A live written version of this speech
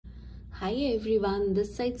Hi everyone,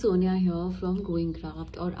 this side Sonia here from going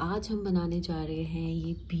craft. और आज हम बनाने जा रहे हैं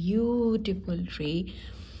ये beautiful tray.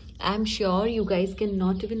 I am sure you guys can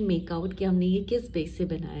not even make out कि हमने ये किस बेस से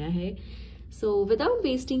बनाया है। So without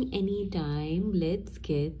wasting any time let's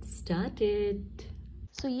get started.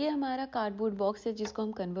 सो ये हमारा कार्डबोर्ड बॉक्स है जिसको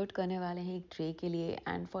हम कन्वर्ट करने वाले हैं एक ट्रे के लिए।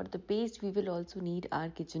 And for the paste we will also need are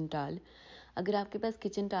kitchen टाल। अगर आपके पास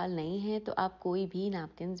किचन टाल नहीं है तो आप कोई भी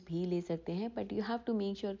नैपकिन्स भी ले सकते हैं, but you have to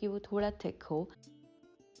make sure कि वो थोड़ा थिक हो।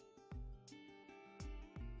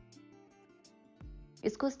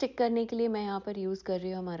 इसको स्टिक करने के लिए मैं यहाँ पर यूज़ कर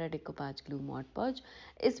रही हूँ हमारा डिकोपाज ग्लू मॉड पॉज।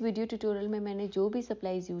 इस वीडियो ट्यूटोरियल में मैंने जो भी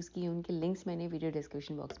सप्लाईज यूज़ की हैं उनके लिंक्स मैंने वीडियो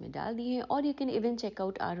डिस्क्रिप्शन बॉक्स में डाल दिए हैं, और you can even check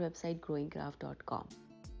out our website growingcraft.com।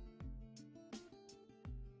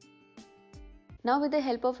 Now with the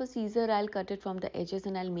help of a scissor, I'll cut it from the edges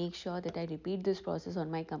and I'll make sure that I repeat this process on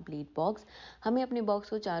my complete box. हमें अपने box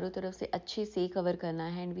को चारों तरफ से अच्छे से cover करना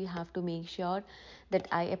है, and we have to make sure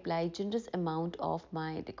that I apply generous amount of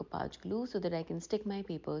my decoupage glue so that I can stick my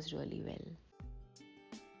papers really well.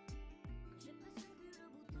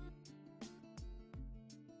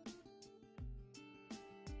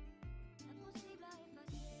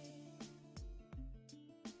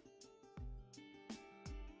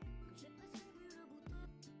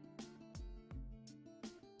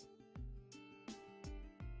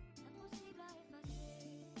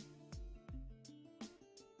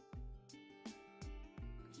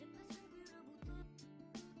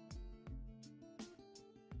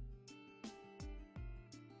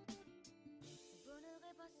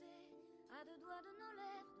 À deux doigts de nos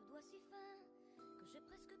lèvres, deux doigts si fins que j'ai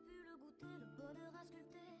presque pu le goûter, le bonheur à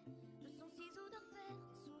sculpter, de son ciseau d'orfèvre,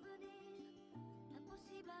 des souvenirs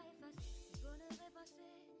impossibles à effacer. Le bonheur est passé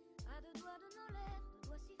à deux doigts de nos lèvres, deux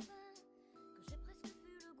doigts si fins que j'ai presque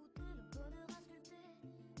pu le goûter, le bonheur à sculpter,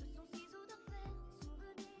 de son ciseau d'orfèvre, des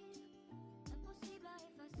souvenirs impossibles à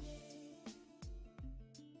effacer.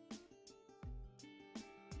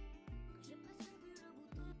 Que j'ai presque pu le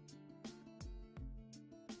goûter.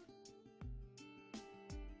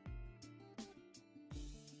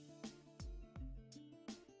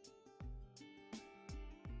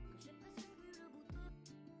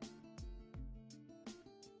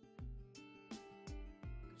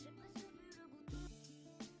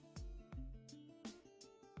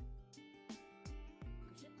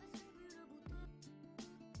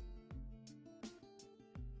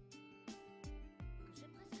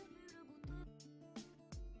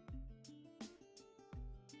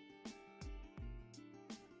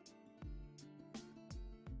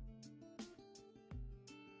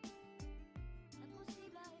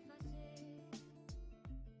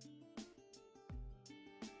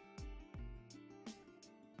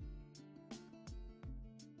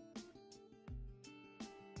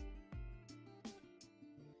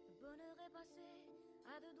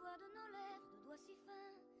 À deux doigts de nos lèvres, deux doigts si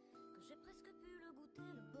fins que j'ai presque pu le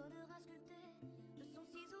goûter, le bonheur à sculpter, de son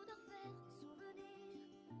ciseau d'orfèvre, des souvenirs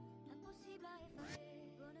impossibles à effacer.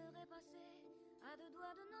 Le bonheur est passé à deux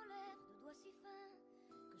doigts de nos lèvres, deux doigts si fins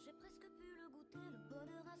que j'ai presque pu le goûter, le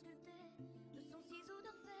bonheur à sculpter, de son ciseau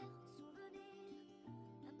d'orfèvre, des souvenirs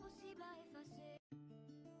impossibles à effacer.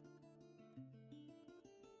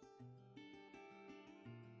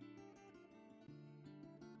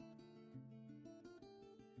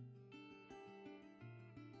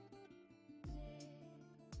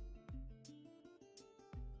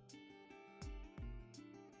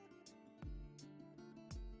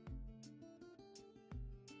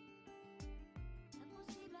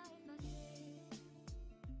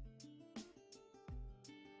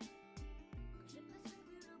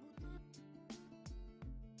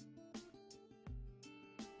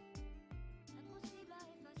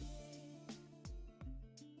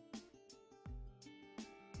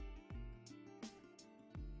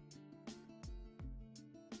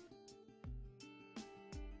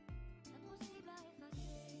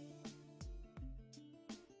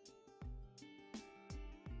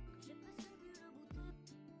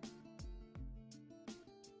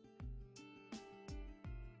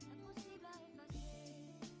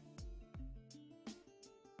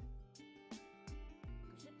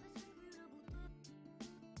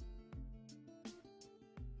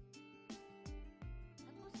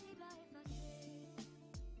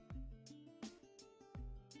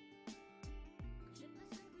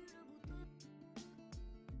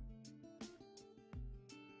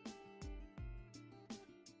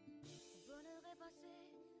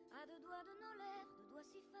 À deux doigts de nos lèvres, deux doigts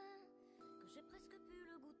si fins que j'ai presque pu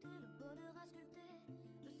le goûter, le bonheur à sculpter,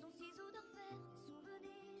 de son ciseau d'orfèvre, des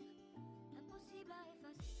souvenirs impossibles à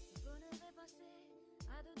effacer. Le bonheur est passé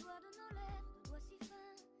à deux doigts de nos lèvres, deux doigts si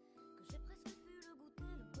fins que j'ai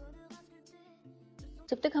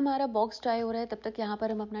जब तक हमारा box dry हो रहा है तब तक यहाँ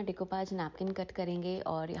पर हम अपना डिकोपाज नैपकिन कट करेंगे।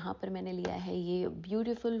 और यहाँ पर मैंने लिया है ये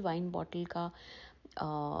ब्यूटीफुल वाइन बॉटल का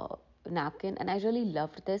napkin, and I really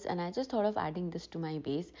loved this and I just thought of adding this to my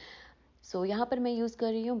base. सो यहाँ पर मैं यूज़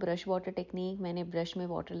कर रही हूँ ब्रश वाटर टेक्निक। मैंने ब्रश में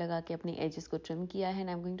वाटर लगा के अपने एजेस को ट्रिम किया है, and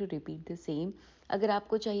I am going to repeat the same. अगर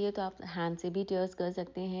आपको चाहिए तो आप हैंड से भी टियर्स कर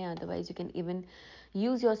सकते हैं, otherwise you can even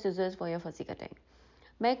use your scissors for your फसी कटिंग।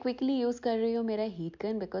 मैं क्विकली यूज़ कर रही हूँ मेरा heat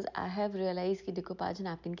gun, because I have realise कि डिकोपाज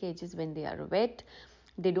नैपकिन के edges when they are wait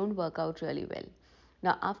they don't work out really well.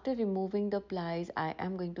 Now after removing the plies, I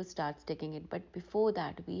am going to start sticking it, but before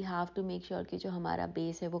that we have to make sure कि जो हमारा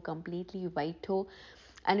base है वो completely white हो,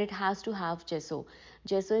 and it has to have gesso.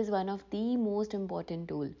 Gesso is one of the most important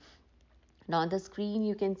tool. Now on the screen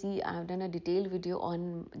you can see I have done a detailed video on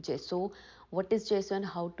gesso, what is gesso and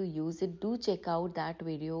how to use it. Do check out that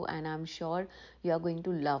video and I'm sure you are going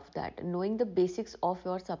to love that. Knowing the basics of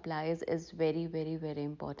your supplies is very very very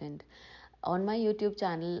important. On my YouTube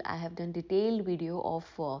channel I have done detailed video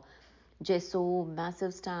of gesso,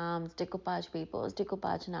 massive stamps, decoupage papers,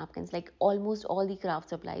 decoupage napkins, like almost all the craft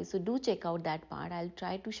supplies. So do check out that part. I'll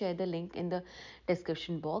try to share the link in the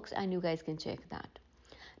description box and you guys can check that.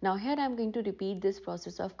 Now here I'm going to repeat this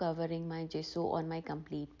process of covering my gesso on my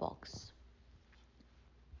complete box.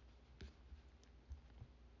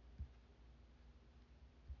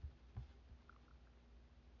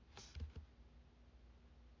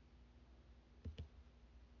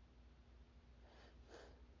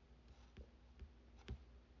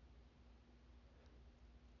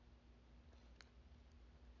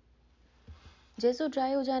 जेसो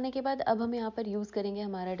dry हो जाने के बाद अब हम यहाँ पर use करेंगे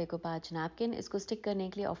हमारा डिकोपाज नैपकिन। इसको स्टिक करने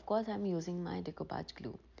के लिए of course I am using my डिकोपाज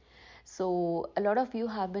glue. So a lot of you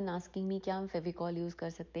have been asking me क्या हम फेविकॉल यूज़ कर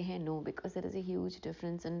सकते हैं? No, because there is a huge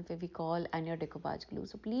difference in Fevicol and your डिकोपाज glue.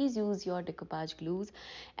 So please use your डिकोपाज glues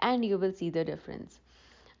and you will see the difference.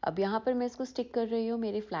 अब यहाँ पर मैं इसको स्टिक कर रही हूँ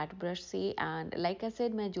मेरे फ्लैट ब्रश से, एंड लाइक आई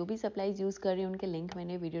सेड मैं जो भी सप्लाईज यूज़ कर रही हूँ उनके लिंक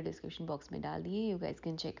मैंने वीडियो डिस्क्रिप्शन बॉक्स में डाल दिए, you guys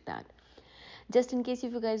can check that. Just in case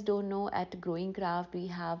if you guys don't know, at Growing Craft we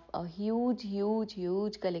have a huge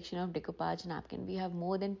collection of decoupage napkin. We have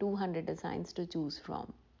more than 200 designs to choose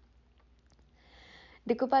from.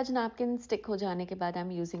 Decoupage napkin stick हो जाने के बाद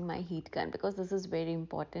I'm using my heat gun because this is very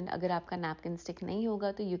important. अगर आपका napkin stick नहीं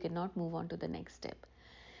होगा तो you cannot move on to the next step.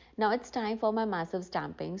 Now it's time for my massive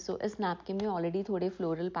stamping. So इस napkin में already थोड़े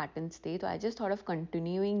floral patterns थे, तो I just thought of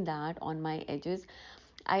continuing that on my edges.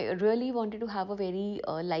 I really wanted to have a very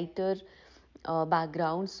lighter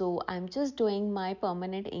background, so I'm just doing my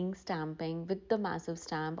permanent ink stamping with the massive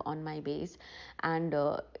stamp on my base, and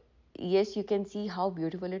yes, you can see how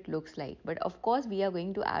beautiful it looks like, but of course we are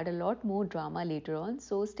going to add a lot more drama later on,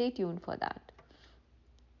 so stay tuned for that.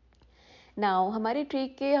 Now हमारे tree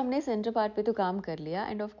के हमने centre part पे तो काम कर लिया,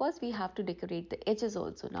 end of course we have to decorate the edges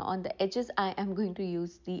also. Now on the edges I am going to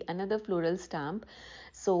use the another floral stamp.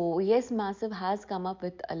 So yes, Massive has come up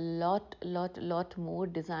with a lot more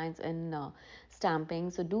designs in stamping.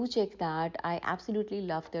 So do check that. I absolutely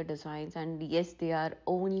love their designs, and yes, they are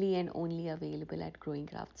only and only available at Growing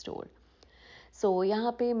Craft store. So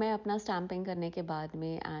यहाँ पे मैं अपना stamping करने के बाद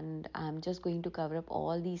में, and I'm just going to cover up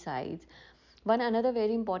all the sides. One another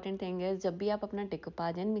very important thing is जब भी आप अपना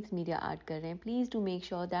decoupage and mixed media art कर रहे हैं, please do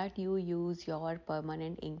make sure that you use your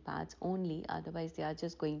permanent ink pads only. Otherwise, they are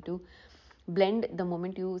just going to blend the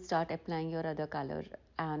moment you start applying your other color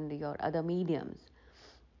and your other mediums.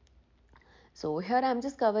 So here I'm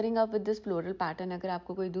just covering up with this floral pattern. अगर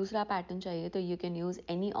आपको कोई दूसरा pattern चाहिए तो you can use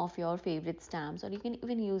any of your favorite stamps, or you can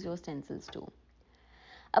even use your stencils too.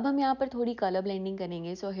 अब हम यहाँ पर थोड़ी कलर ब्लेंडिंग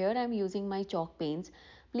करेंगे. So here I am using my chalk pens.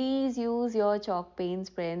 Please use your chalk pens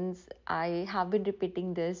friends. I have been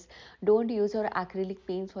repeating this. Don't use your acrylic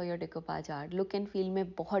pens for your डिकोपाज art. Look and feel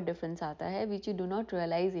में बहुत difference आता है, which you do not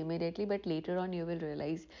realise immediately, but later on you will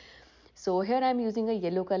realize. So here I'm using a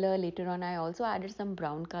yellow color. Later on I also added some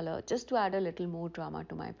brown color just to add a little more drama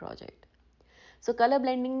to my project. So color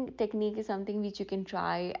blending technique is something which you can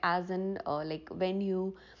try as in like when you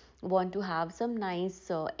want to have some nice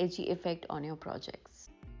edgy effect on your projects.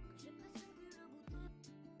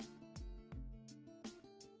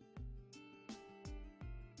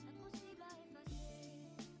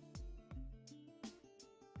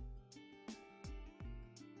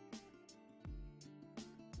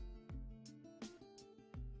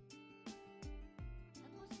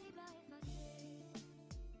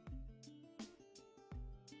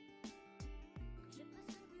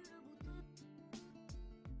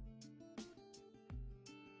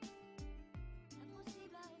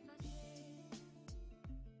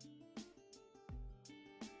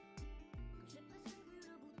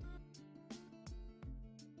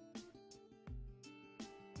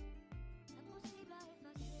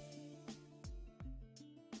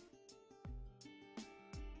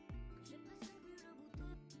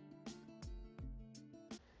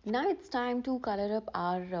 Now it's time to color up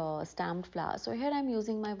our stamped flower. So here I'm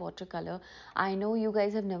using my watercolor. I know you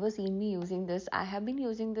guys have never seen me using this. I have been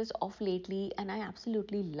using this off lately and I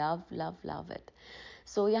absolutely love it.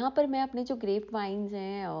 So यहाँ पर मैं अपने जो grep wines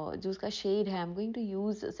हैं जो उसका shade है I'm going to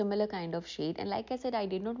use a similar kind of shade, and like I said I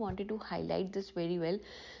did not wanted to highlight this very well,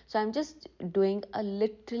 so I'm just doing a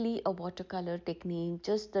literally a watercolor technique,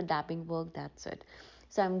 just the dabbing work, that's it.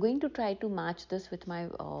 So I'm going to try to match this with my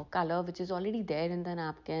color which is already there in the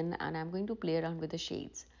napkin, and I'm going to play around with the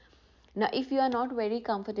shades. Now if you are not very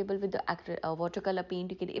comfortable with the watercolor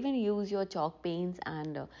paint, you can even use your chalk paints,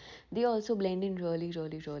 and they also blend in really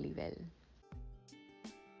well.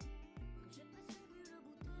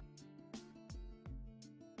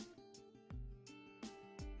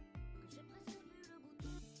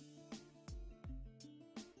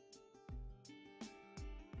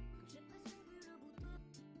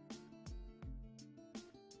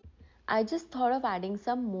 I just thought of adding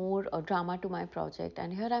some more drama to my project,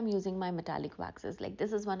 and here I'm using my metallic waxes. Like,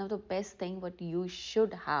 this is one of the best thing what you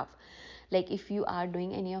should have. Like, if you are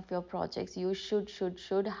doing any of your projects, you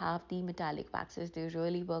should have the metallic waxes. They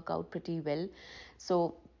really work out pretty well.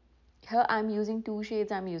 So here I'm using two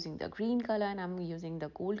shades. I'm using the green color and I'm using the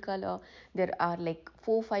gold color. There are like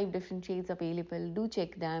 4-5 different shades available. Do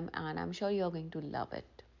check them and I'm sure you're going to love it.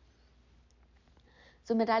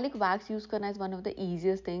 So metallic wax use करना is one of the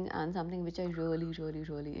easiest thing and something which I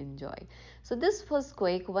really enjoy. So this was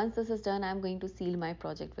quick. Once this is done, I'm going to seal my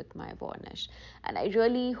project with my varnish. And I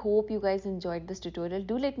really hope you guys enjoyed this tutorial.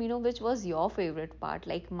 Do let me know which was your favorite part.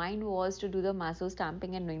 Like mine was to do the masso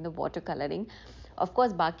stamping and doing the watercoloring. Of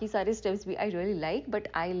course, बाकी सारे steps भी I really like, but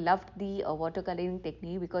I loved the watercoloring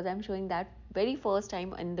technique because I'm showing that very first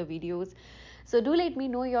time in the videos. So do let me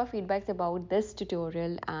know your feedbacks about this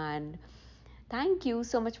tutorial, and thank you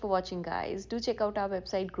so much for watching, guys. Do check out our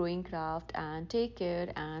website Growing Craft, and take care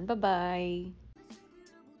and bye bye.